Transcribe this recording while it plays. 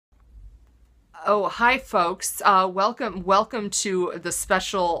Oh, hi, folks. Welcome to the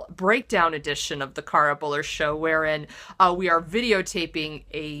special breakdown edition of the Cara Buller Show, wherein we are videotaping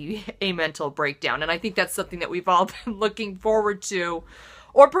a mental breakdown, and I think that's something that we've all been looking forward to,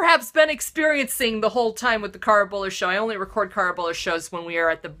 or perhaps been experiencing the whole time with the Cara Buller Show. I only record Cara Buller shows when we are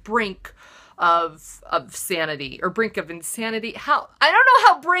at the brink of sanity or brink of insanity. How I don't know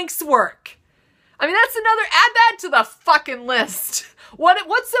how brinks work. I mean, that's another. Add that to the fucking list.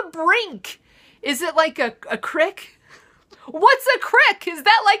 What's a brink? Is it like a crick? What's a crick? Is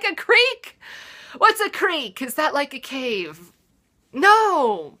that like a creek? What's a creek? Is that like a cave?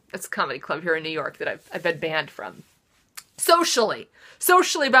 No! That's a comedy club here in New York that I've been banned from. Socially,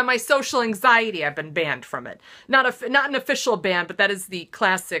 by my social anxiety, I've been banned from it. Not an official ban, but that is the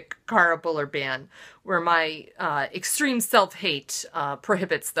classic Cara Buller ban, where my extreme self-hate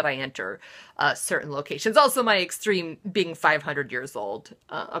prohibits that I enter certain locations. Also, my extreme being 500 years old.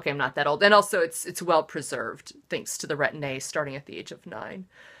 Okay, I'm not that old, and also it's well preserved thanks to the retin-A starting at the age of 9.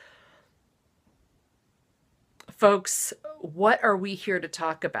 Folks, what are we here to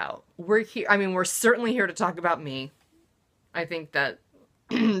talk about? We're here. I mean, we're certainly here to talk about me. I think that,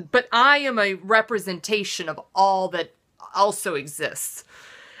 but I am a representation of all that also exists.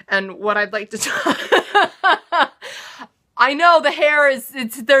 And what I'd like to talk, I know the hair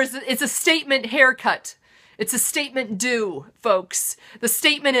it's a statement haircut. It's a statement due, folks. The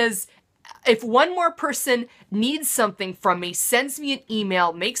statement is, if one more person needs something from me, sends me an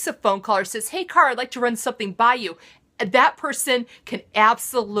email, makes a phone call, or says, hey, Cara, I'd like to run something by you, that person can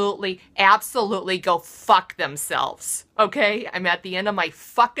absolutely go fuck themselves. Okay? I'm at the end of my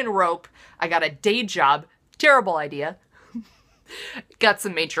fucking rope. I got a day job. Terrible idea. Got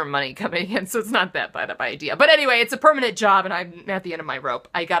some major money coming in, so it's not that bad of an idea. But anyway, it's a permanent job, and I'm at the end of my rope.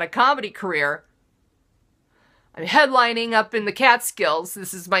 I got a comedy career. I'm headlining up in the Catskills.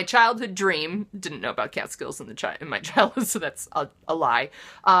 This is my childhood dream. Didn't know about Catskills in my childhood, so that's a lie.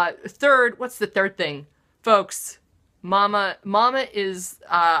 Third, what's the third thing? Folks, Mama is,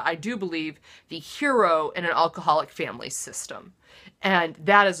 I do believe, the hero in an alcoholic family system. And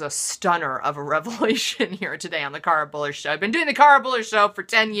that is a stunner of a revelation here today on the Cara Buller Show. I've been doing the Cara Buller Show for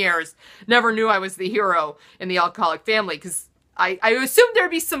 10 years. Never knew I was the hero in the alcoholic family, because I assumed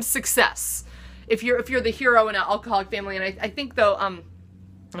there'd be some success if you're the hero in an alcoholic family. And I think, though,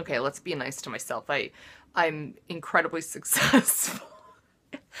 okay, let's be nice to myself. I'm incredibly successful.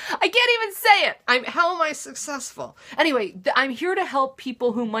 I can't even say it. How am I successful? Anyway, I'm here to help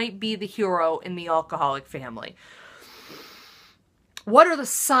people who might be the hero in the alcoholic family. What are the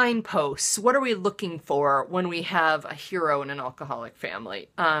signposts? What are we looking for when we have a hero in an alcoholic family?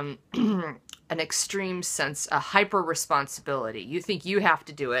 An extreme sense, a hyper responsibility. You think you have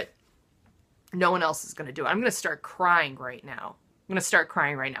to do it. No one else is going to do it. I'm going to start crying right now. Because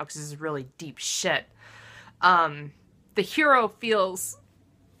this is really deep shit. The hero feels...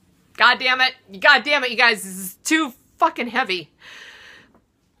 God damn it, you guys, this is too fucking heavy.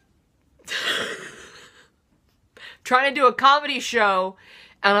 Trying to do a comedy show,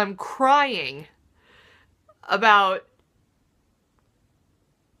 and I'm crying about...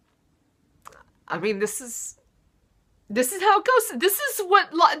 I mean, this is how it goes. This is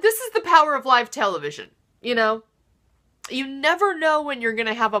the power of live television, you know? You never know when you're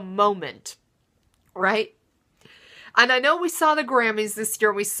gonna have a moment, right? And I know we saw the Grammys this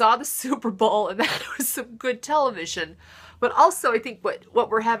year, we saw the Super Bowl, and that was some good television. But also, I think what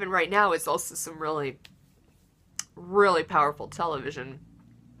we're having right now is also some really, really powerful television.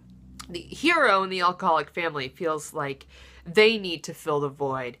 The hero in the alcoholic family feels like they need to fill the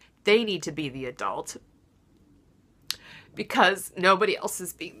void. They need to be the adult. Because nobody else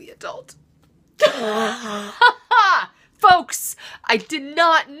is being the adult. Folks, I did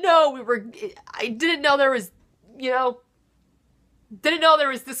not know I didn't know there was... didn't know there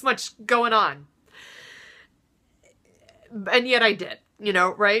was this much going on. And yet I did,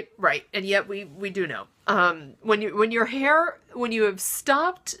 right? Right. And yet we do know. When you have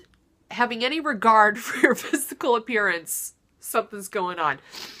stopped having any regard for your physical appearance, something's going on.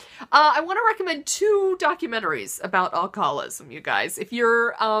 I want to recommend 2 documentaries about alcoholism, you guys. If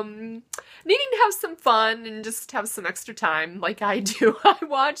you're needing to have some fun and just have some extra time, like I do, I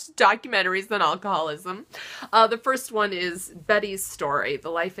watch documentaries on alcoholism. The first one is Betty's Story, The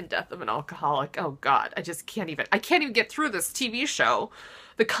Life and Death of an Alcoholic. Oh God, I can't even get through this TV show.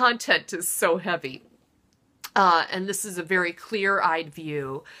 The content is so heavy. And this is a very clear-eyed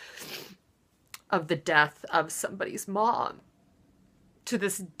view of the death of somebody's mom to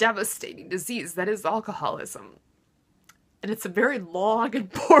this devastating disease that is alcoholism. And it's a very long and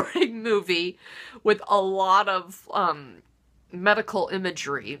boring movie with a lot of medical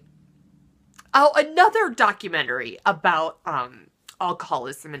imagery. Oh, another documentary about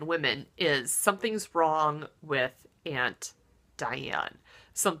alcoholism in women is Something's Wrong with Aunt Diane.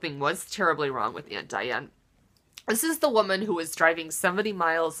 Something was terribly wrong with Aunt Diane. This is the woman who was driving 70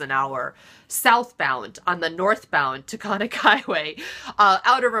 miles an hour southbound on the northbound Taconic Highway,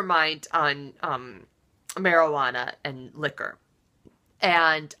 out of her mind on marijuana and liquor.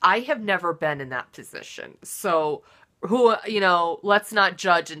 And I have never been in that position. So, let's not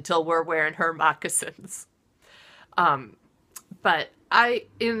judge until we're wearing her moccasins. But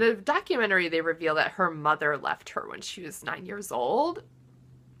in the documentary, they reveal that her mother left her when she was 9 years old.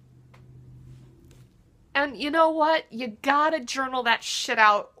 And you know what? You gotta journal that shit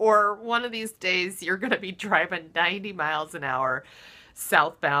out, or one of these days you're gonna be driving 90 miles an hour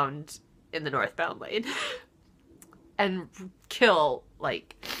southbound in the northbound lane and kill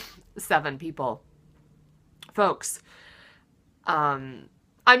like 7 people. Folks, I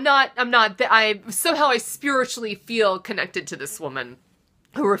somehow I spiritually feel connected to this woman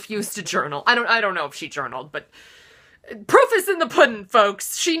who refused to journal. I don't know if she journaled, but proof is in the pudding,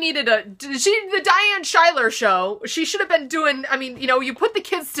 folks. The Diane Schuyler show, she should have been doing, you put the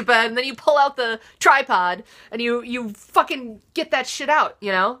kids to bed and then you pull out the tripod and you fucking get that shit out,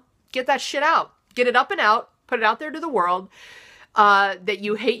 Get that shit out. Get it up and out. Put it out there to the world. That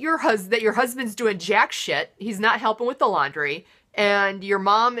you hate that your husband's doing jack shit. He's not helping with the laundry. And your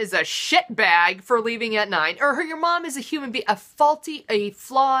mom is a shit bag for leaving at 9. Or your mom is a human being, a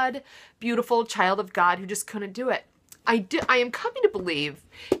flawed, beautiful child of God who just couldn't do it. I am coming to believe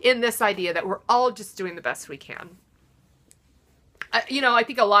in this idea that we're all just doing the best we can. I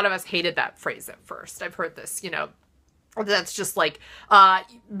think a lot of us hated that phrase at first. I've heard this, that's just like,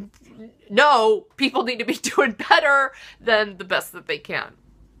 no, people need to be doing better than the best that they can.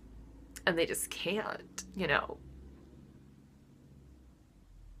 And they just can't,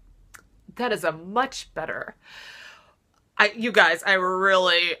 That is a much better... you guys, I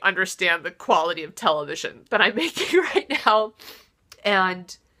really understand the quality of television that I'm making right now.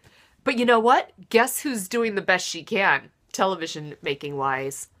 But you know what? Guess who's doing the best she can, television making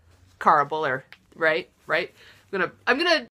wise? Cara Buller, right? I'm gonna